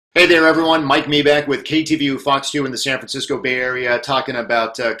Hey there, everyone. Mike Mibach with KTVU Fox 2 in the San Francisco Bay Area, talking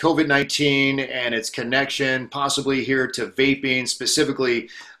about COVID-19 and its connection, possibly here to vaping, specifically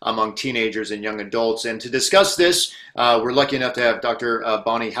among teenagers and young adults. And to discuss this, we're lucky enough to have Dr.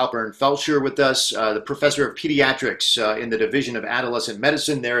 Bonnie Halpern-Felsher with us, the professor of pediatrics in the Division of Adolescent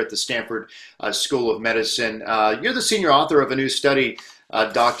Medicine there at the Stanford School of Medicine. You're the senior author of a new study,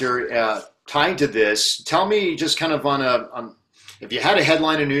 Doctor, tied to this. Tell me just kind of on if you had a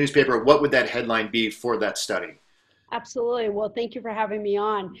headline in a newspaper, what would that headline be for that study? Absolutely. Well, thank you for having me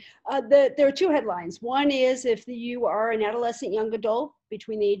on. There are two headlines. One is if you are an adolescent young adult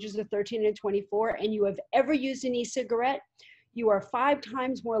between the ages of 13 and 24 and you have ever used an e-cigarette, you are 5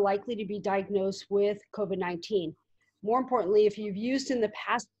 times more likely to be diagnosed with COVID-19. More importantly, if you've used in the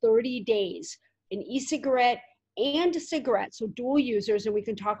past 30 days an e-cigarette and a cigarette, so dual users, and we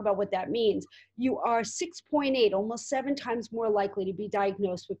can talk about what that means, you are 6.8, almost 7 times more likely to be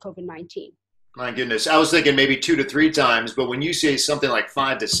diagnosed with COVID-19. My goodness, I was thinking maybe 2 to 3 times, but when you say something like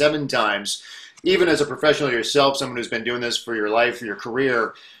 5 to 7 times, even as a professional yourself, someone who's been doing this for your life, for your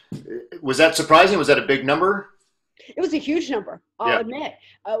career, was that surprising? Was that a big number? It was a huge number, I'll Yeah. admit.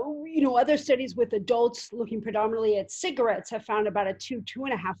 Other studies with adults looking predominantly at cigarettes have found about a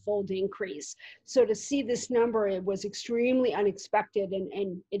 2.5-fold increase. So to see this number, it was extremely unexpected,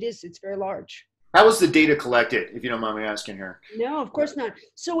 and it's very large. How was the data collected, if you don't mind me asking here? No, of course not.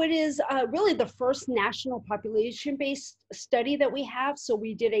 So it is really the first national population-based study that we have. So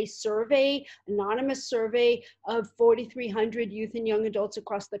we did a survey, anonymous survey of 4,300 youth and young adults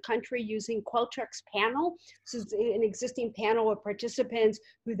across the country using Qualtrics panel. So it's an existing panel of participants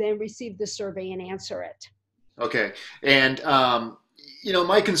who then receive the survey and answer it. Okay. And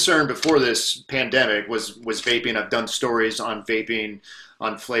my concern before this pandemic was vaping. I've done stories on vaping,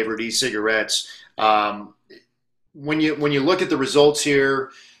 on flavored e-cigarettes. When you look at the results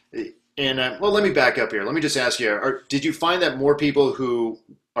here, and well, let me back up here. Let me just ask you: did you find that more people who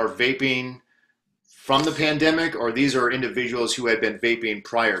are vaping from the pandemic, or these are individuals who had been vaping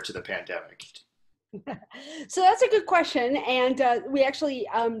prior to the pandemic? So that's a good question. And we actually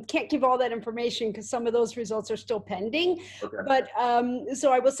can't give all that information because some of those results are still pending. Okay. But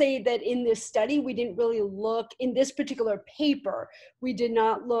so I will say that in this study, we didn't really look, in this particular paper, we did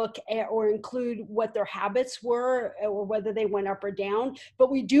not look at or include what their habits were or whether they went up or down. But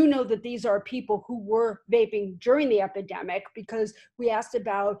we do know that these are people who were vaping during the epidemic because we asked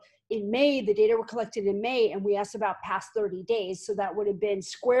about in May, the data were collected in May, and we asked about past 30 days. So that would have been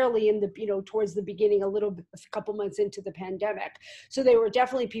squarely in the, towards the beginning, a couple months into the pandemic. So they were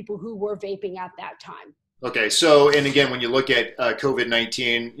definitely people who were vaping at that time. Okay, so, and again, when you look at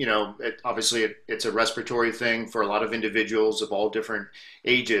COVID-19, it's a respiratory thing for a lot of individuals of all different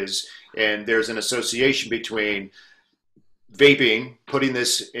ages, and there's an association between vaping,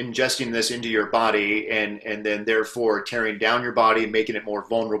 ingesting this into your body, and then therefore tearing down your body, making it more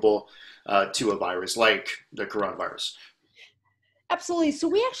vulnerable to a virus like the coronavirus. Absolutely. So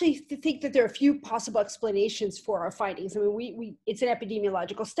we actually think that there are a few possible explanations for our findings. I mean, it's an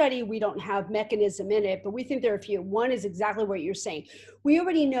epidemiological study. We don't have mechanism in it, but we think there are a few. One is exactly what you're saying. We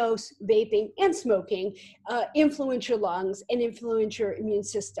already know vaping and smoking influence your lungs and influence your immune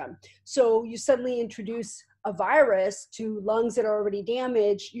system. So you suddenly introduce a virus to lungs that are already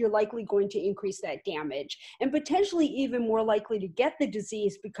damaged, you're likely going to increase that damage and potentially even more likely to get the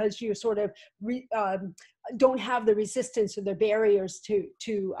disease because you sort of don't have the resistance or the barriers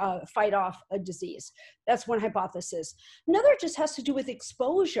to fight off a disease. That's one hypothesis. Another just has to do with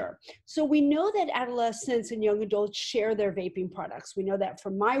exposure. So we know that adolescents and young adults share their vaping products. We know that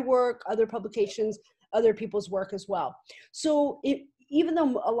from my work, other publications, other people's work as well. So even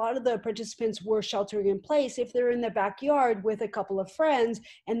though a lot of the participants were sheltering in place, if they're in the backyard with a couple of friends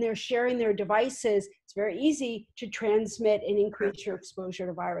and they're sharing their devices, it's very easy to transmit and increase your exposure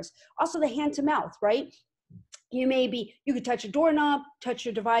to virus. Also the hand to mouth, right? You could touch a doorknob, touch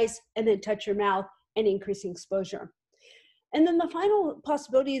your device, and then touch your mouth and increasing exposure. And then the final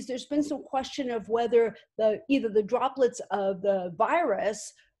possibility is there's been some question of whether either the droplets of the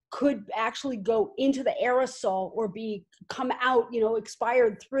virus could actually go into the aerosol or come out,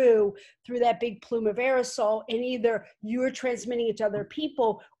 expired through that big plume of aerosol, and either you're transmitting it to other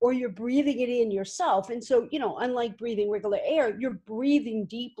people or you're breathing it in yourself. And so, unlike breathing regular air, you're breathing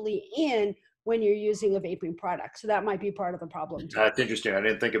deeply in when you're using a vaping product. So that might be part of the problem too. That's interesting. I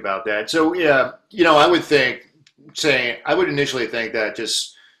didn't think about that. So yeah, I would initially think that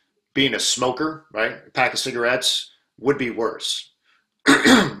just being a smoker, right, a pack of cigarettes would be worse.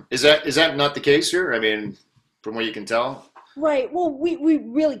 Is that not the case here? I mean, from what you can tell? Right. Well, we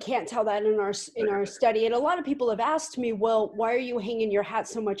really can't tell that in our study. And a lot of people have asked me, well, why are you hanging your hat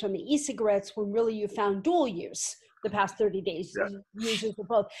so much on the e-cigarettes when really you found dual use the past 30 days, Yeah. users of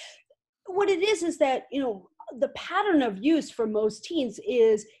both? What it is that, the pattern of use for most teens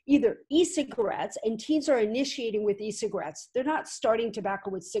is either e-cigarettes, and teens are initiating with e-cigarettes. They're not starting tobacco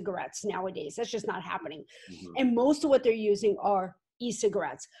with cigarettes nowadays. That's just not happening. Mhm. And most of what they're using are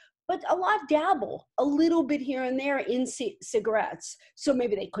e-cigarettes. But a lot dabble a little bit here and there in cigarettes. So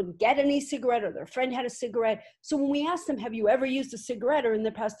maybe they couldn't get an e-cigarette or their friend had a cigarette. So when we ask them, have you ever used a cigarette or in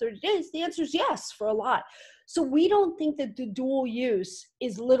the past 30 days? The answer is yes for a lot. So we don't think that the dual use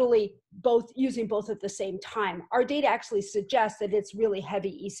is literally using both at the same time. Our data actually suggests that it's really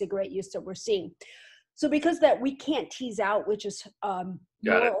heavy e-cigarette use that we're seeing. So because that we can't tease out which is Got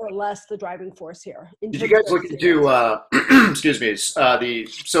more it. or less the driving force here in Did you terms guys of look into, cigarettes. excuse me, the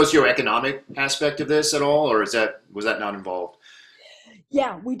socioeconomic aspect of this at all, or was that not involved?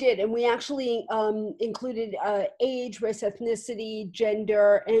 Yeah, we did. And we actually included age, race, ethnicity,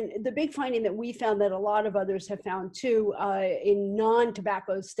 gender. And the big finding that we found that a lot of others have found too in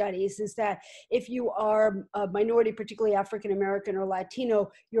non-tobacco studies is that if you are a minority, particularly African American or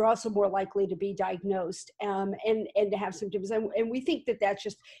Latino, you're also more likely to be diagnosed and to have symptoms. And we think that that's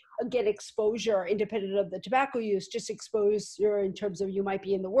just, again, exposure independent of the tobacco use, just exposure in terms of you might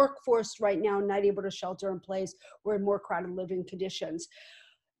be in the workforce right now, not able to shelter in place, or in more crowded living conditions.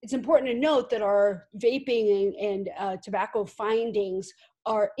 It's important to note that our vaping and tobacco findings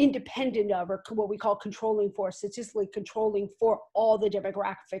are independent of, or what we call controlling for, statistically controlling for all the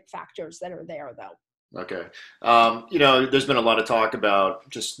demographic factors that are there, though. Okay. There's been a lot of talk about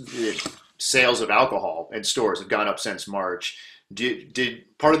just the sales of alcohol in stores have gone up since March. Did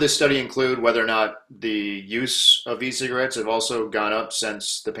part of this study include whether or not the use of e-cigarettes have also gone up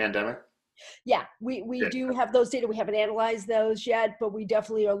since the pandemic? Yeah, we do have those data. We haven't analyzed those yet, but we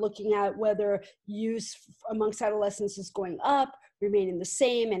definitely are looking at whether use amongst adolescents is going up, remaining the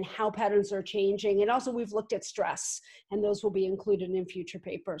same, and how patterns are changing. And also we've looked at stress, and those will be included in future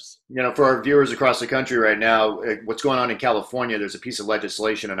papers. For our viewers across the country right now, what's going on in California, there's a piece of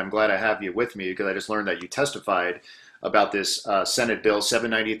legislation, and I'm glad I have you with me because I just learned that you testified about this Senate Bill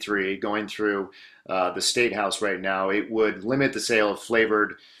 793 going through the State House right now. It would limit the sale of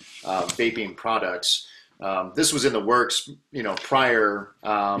flavored vaping products. This was in the works, prior.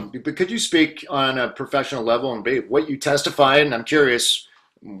 But could you speak on a professional level and what you testified? And I'm curious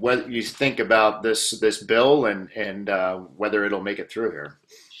what you think about this bill and whether it'll make it through here.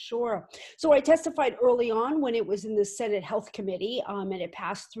 Sure. So I testified early on when it was in the Senate Health Committee, and it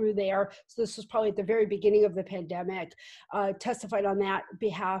passed through there. So this was probably at the very beginning of the pandemic. Testified on that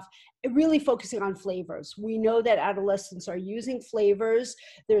behalf, really focusing on flavors. We know that adolescents are using flavors.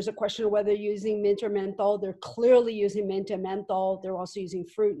 There's a question of whether they're using mint or menthol. They're clearly using mint and menthol. They're also using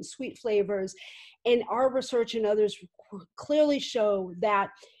fruit and sweet flavors. And our research and others clearly show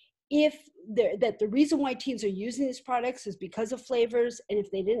that that the reason why teens are using these products is because of flavors, and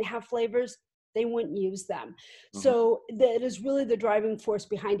if they didn't have flavors, they wouldn't use them. Mhm. So that is really the driving force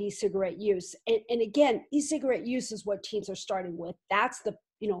behind e-cigarette use. And again, e-cigarette use is what teens are starting with. That's the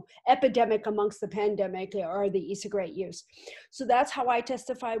epidemic amongst the pandemic are the e-cigarette use. So that's how I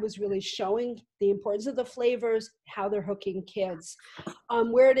testify, was really showing the importance of the flavors, how they're hooking kids.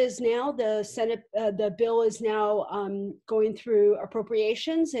 Where it is now, the Senate, the bill is now going through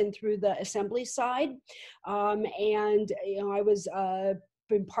appropriations and through the assembly side. And I was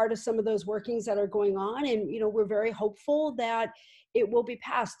been part of some of those workings that are going on, and we're very hopeful that it will be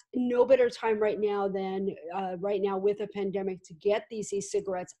passed. No better time right now than right now with a pandemic to get these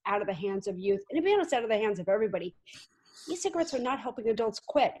e-cigarettes out of the hands of youth, and to be honest, out of the hands of everybody. E-cigarettes are not helping adults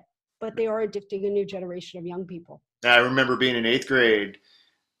quit, but they are addicting a new generation of young people. I remember being in eighth grade,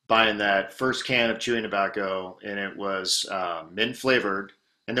 buying that first can of chewing tobacco, and it was mint flavored.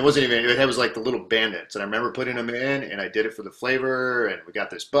 And there wasn't even, it was like the little bandits. And I remember putting them in, and I did it for the flavor, and we got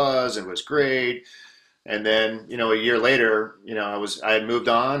this buzz, and it was great. And then, a year later, I had moved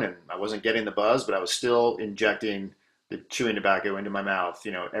on, and I wasn't getting the buzz, but I was still injecting the chewing tobacco into my mouth,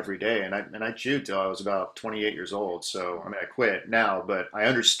 every day. And I chewed till I was about 28 years old. So, I mean, I quit now, but I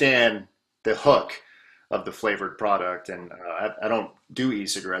understand the hook of the flavored product. And I don't do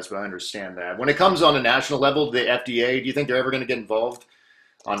e-cigarettes, but I understand that. When it comes on a national level, the FDA, do you think they're ever going to get involved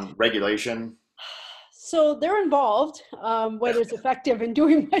on regulation? So they're involved. Whether it's effective in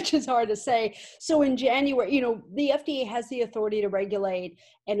doing much is hard to say. So in January, the FDA has the authority to regulate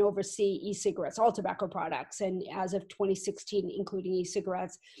and oversee e-cigarettes, all tobacco products, and as of 2016, including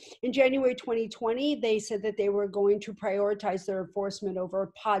e-cigarettes. In January 2020, they said that they were going to prioritize their enforcement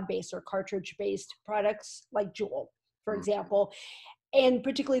over pod-based or cartridge-based products like Juul. for example, and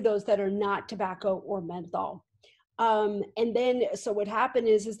particularly those that are not tobacco or menthol. And then, so what happened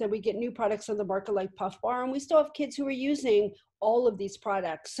is that we get new products on the market like Puff Bar, and we still have kids who are using all of these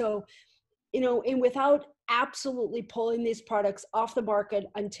products. So, and without absolutely pulling these products off the market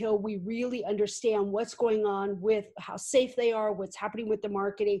until we really understand what's going on with how safe they are, what's happening with the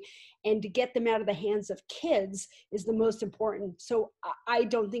marketing, and to get them out of the hands of kids is the most important. So I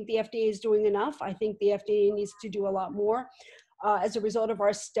don't think the FDA is doing enough. I think the FDA needs to do a lot more. As a result of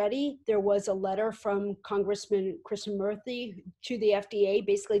our study, there was a letter from Congressman Kristen Murphy to the FDA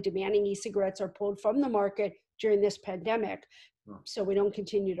basically demanding e-cigarettes are pulled from the market during this pandemic so we don't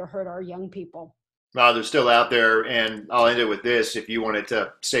continue to hurt our young people. They're still out there, and I'll end it with this. If you wanted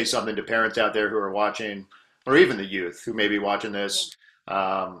to say something to parents out there who are watching, or even the youth who may be watching this,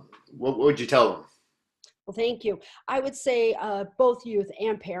 what would you tell them? Well, thank you. I would say both youth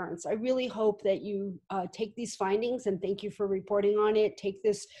and parents. I really hope that you take these findings, and thank you for reporting on it. Take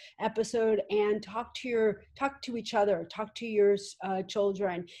this episode and talk to each other, talk to your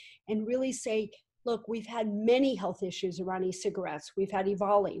children, and really say, look, we've had many health issues around e-cigarettes. We've had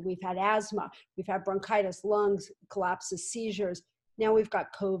EVALI, we've had asthma, we've had bronchitis, lungs collapses, seizures. Now we've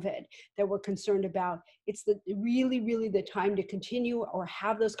got COVID that we're concerned about. It's really the time to continue or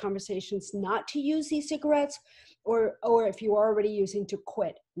have those conversations, not to use e-cigarettes, or if you are already using, to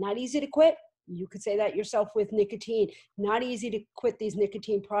quit. Not easy to quit. You could say that yourself with nicotine. Not easy to quit these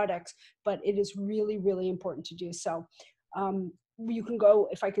nicotine products, but it is really important to do so. You can go,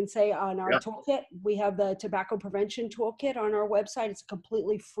 if I can say, on our toolkit. We have the tobacco prevention toolkit on our website. It's a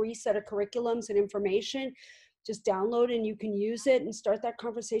completely free set of curriculums and information. Just download and you can use it and start that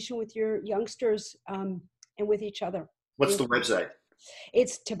conversation with your youngsters and with each other. What's the website?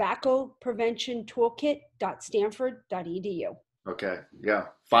 It's tobaccopreventiontoolkit.stanford.edu. Okay. Yeah.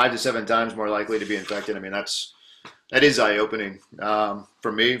 5 to 7 times more likely to be infected. I mean, that is eye-opening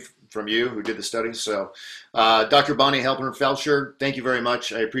for me, from you who did the study. So Dr. Bonnie Halpern-Felsher, thank you very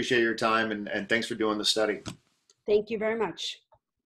much. I appreciate your time and thanks for doing the study. Thank you very much.